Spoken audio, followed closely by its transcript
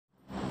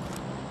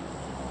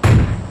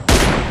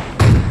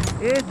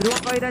ए drone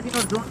गइरा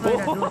दिनु drone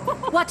गइरा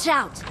Watch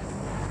out.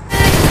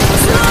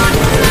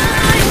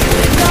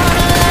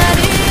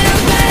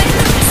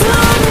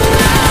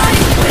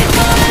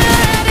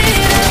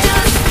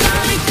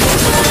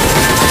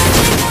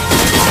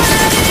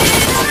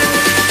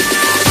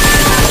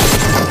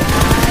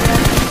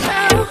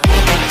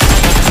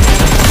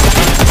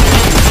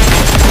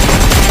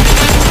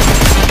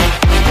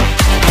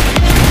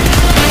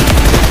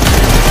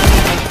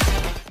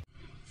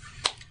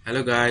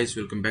 Hello guys,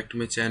 welcome back to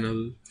my channel.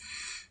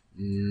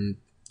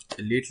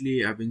 Lately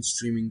I've been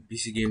streaming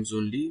PC games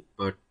only,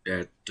 but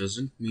that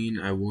doesn't mean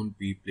I won't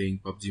be playing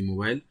PUBG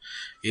Mobile.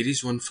 Here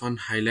is one fun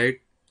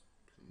highlight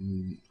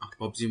of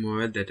PUBG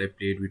Mobile that I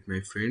played with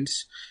my friends.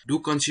 Do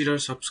consider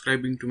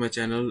subscribing to my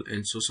channel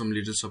and show some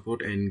little support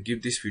and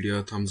give this video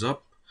a thumbs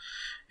up,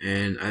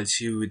 and I'll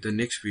see you with the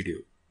next video.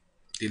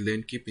 Till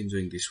then, keep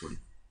enjoying this one.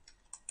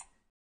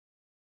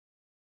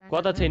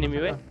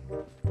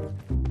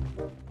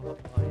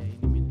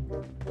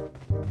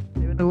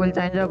 will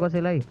चाहिन्छ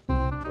कसैलाई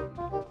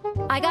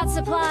I got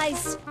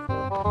supplies.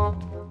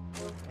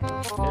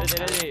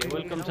 धेरै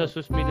welcome छ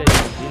Susmita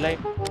जीलाई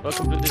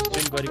welcome to this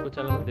stream गरेको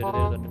च्यानलमा धेरै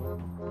धेरै धन्यवाद।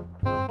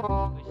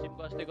 Stream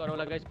कस्टले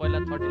गरौँला गाइस, पहिला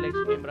 30 लाइक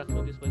गेम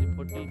राख्छौँ, त्यसपछि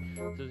 40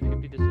 त्यसपछि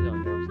 50 त्यसपछि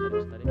 100 बिस्तारै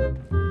बिस्तारै।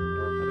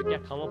 अब क्या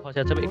खाउँ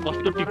फस्या छ,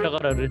 कस्तो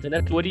टिकटकरहरु रहेछ नि,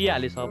 चोरी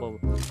हाले सब अब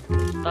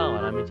ता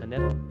हरामी छ नि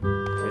यार।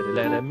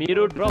 हेरेलाई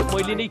मेरो ड्रप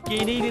मैले नै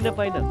केही नै लिन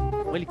पाइन,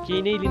 मैले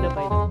केही नै लिन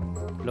पाइन।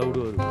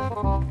 लौडोहरु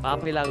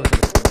पापै लाग्यो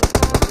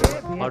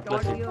हट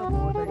प्लस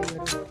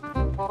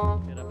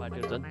मेरा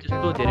पार्टीहरु झन्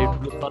त्यस्तो धेरै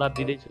ठुलो खराब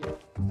दिँदैछु।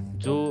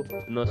 जो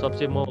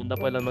सबसे म भन्दा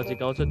पहिला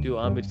नजिकाउँछ त्यो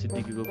आमिर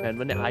सिद्दिकीको फ्यान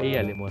पनि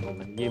आइहाले मलाई,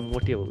 यही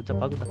मोटे हो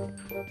चपाको त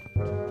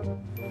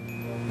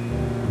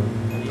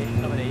यही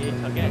सबैले यही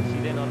छ क्या,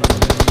 सिधै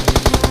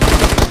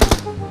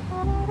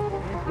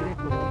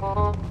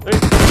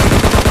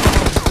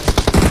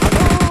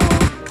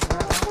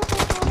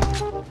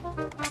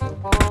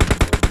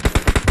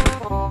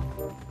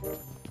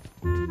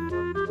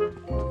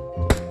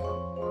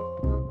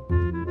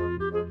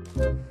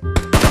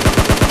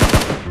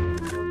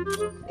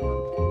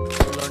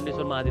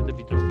आदि त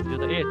भित्र पुग्यो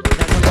त। ए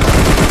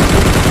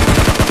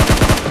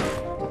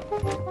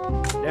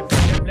लेफ्ट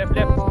लेफ्ट लेफ्ट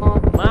लेफ्ट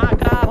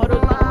माका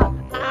भरोसा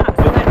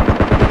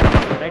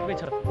राइट में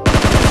छ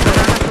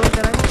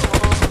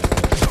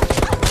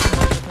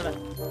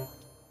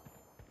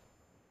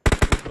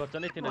गर्छ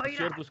नै थिएन,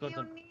 स्योर पुश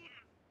गर्छन्।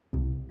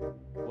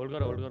 होल्ड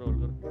गर होल्ड गर होल्ड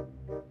गर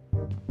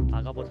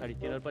आगा पछाडी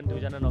तिनीहरु पनि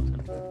दुईजना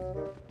नक्छन्।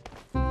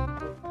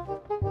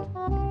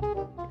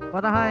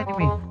 कता है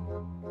एनिमी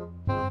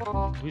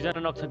दुईजना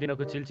नक्छ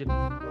दिनको चिलचिल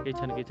केही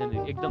छैन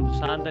एकदम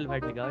शान्तले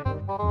फाइट लिगा है।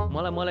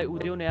 मलाई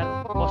उदेऊ न यार,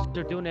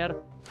 कस्टर्ड देऊ न यार,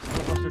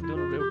 कस्टर्ड देऊ न,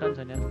 एउटा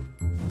छैन यार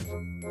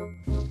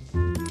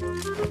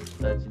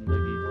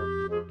जिन्दगी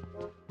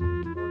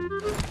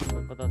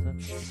कता छ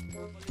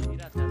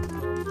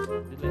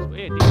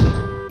ए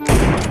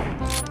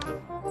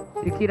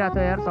देखिरा छ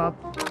यार सब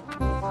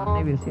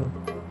सामने बिर्स्यो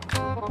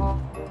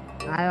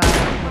आयो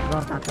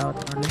गर्छ त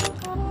उनीहरुले।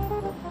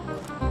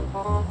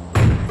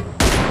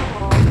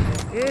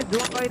 ए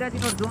ड्रोन गइरा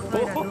दिनु ड्रोन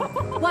गइरा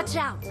Watch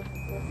out.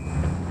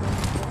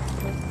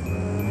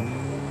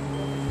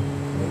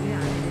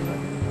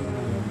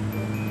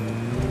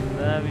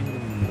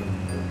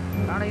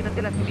 काडा इन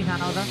त्यसलाई फिनी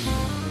खान आउँदा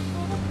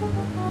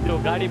त्यो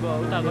गाडी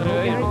उता गयो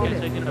ए रोकेछ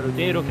तिनीहरु,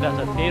 त्यही रोकिराछ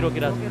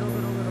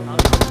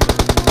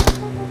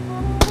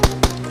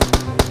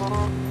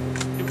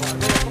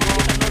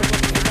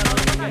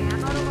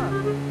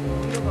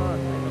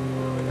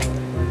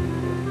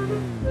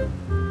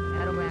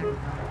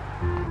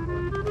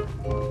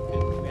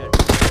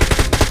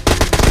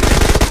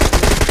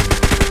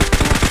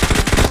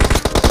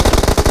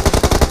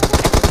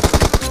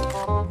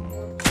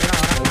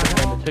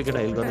केटा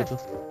हेल गर्ने छु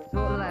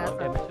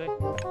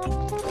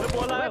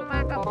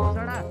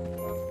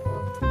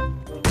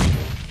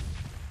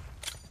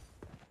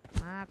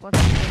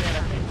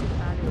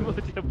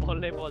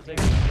बोल्नै बोल्छ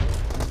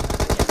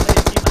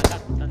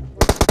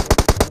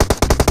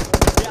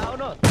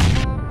आउनु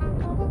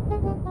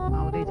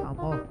आउँदै छ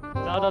म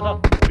जाऊ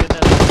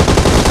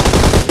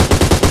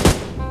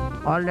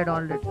ऑल डेड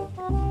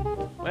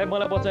भाइ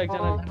मलाई बच्चा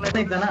एकजना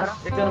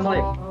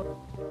मलाई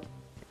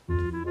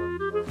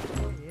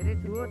हेरे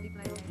छु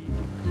तिमीलाई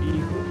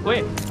ओए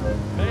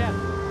गया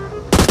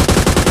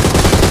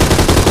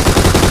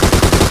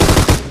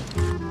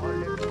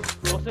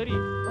कसरी ओ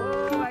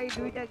भाइ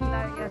दुईटा किल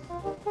आयो यस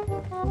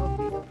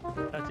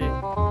अच्छे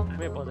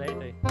मैं बजाई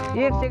त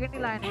 1 सेकेन्ड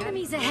लाएन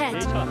Enemies ahead.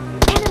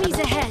 Enemies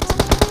ahead.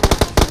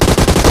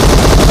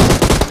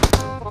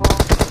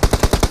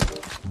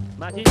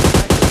 माथि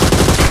निकाल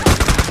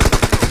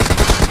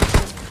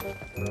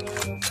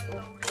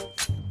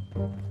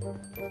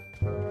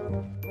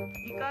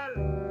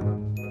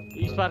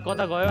इस बार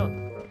कता गयो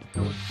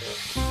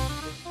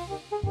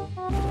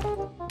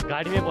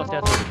गाडीमै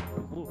बसेको छ।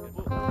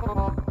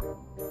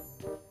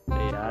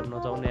 ए यार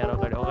नजाउने यार,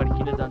 अगाडि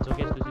किन जान्छौ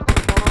के यस्तो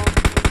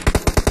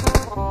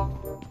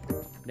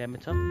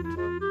ड्यामेज छ।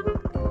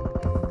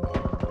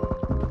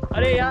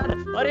 अरे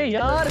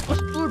यार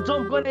कस्तो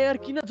जम्प गरे यार,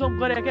 किन जम्प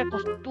गरे क्या,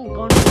 कस्तो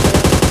गर्नु।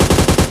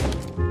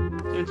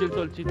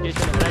 चल केही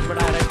छैन, राइटबाट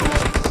आएर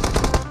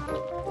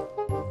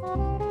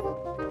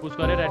पुश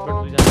गरे, राइटबाट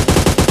दुईजना।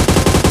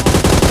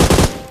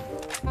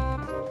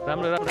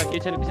 राम्रो केही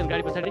छैन,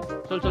 गाडी पछाडि।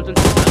 चल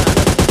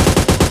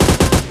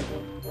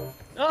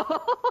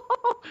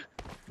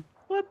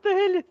What the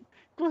hell?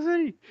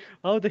 कसरी?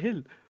 How the hell?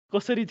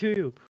 कसरी थियो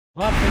यो?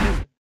 What the hell?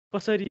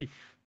 कसरी?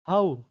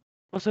 How?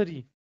 कसरी?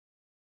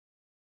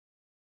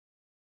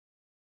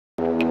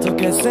 तो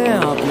कैसे हैं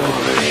आप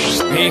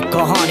लोग? एक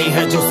कहानी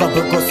है जो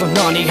सबको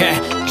सुनानी है,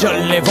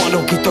 जलने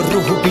वालों की तो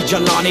रूह भी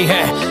जलानी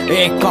है।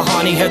 एक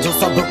कहानी है जो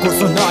सबको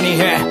सुनानी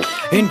है,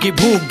 इनकी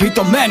भूख भी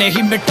तो मैंने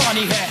ही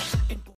मिटानी है।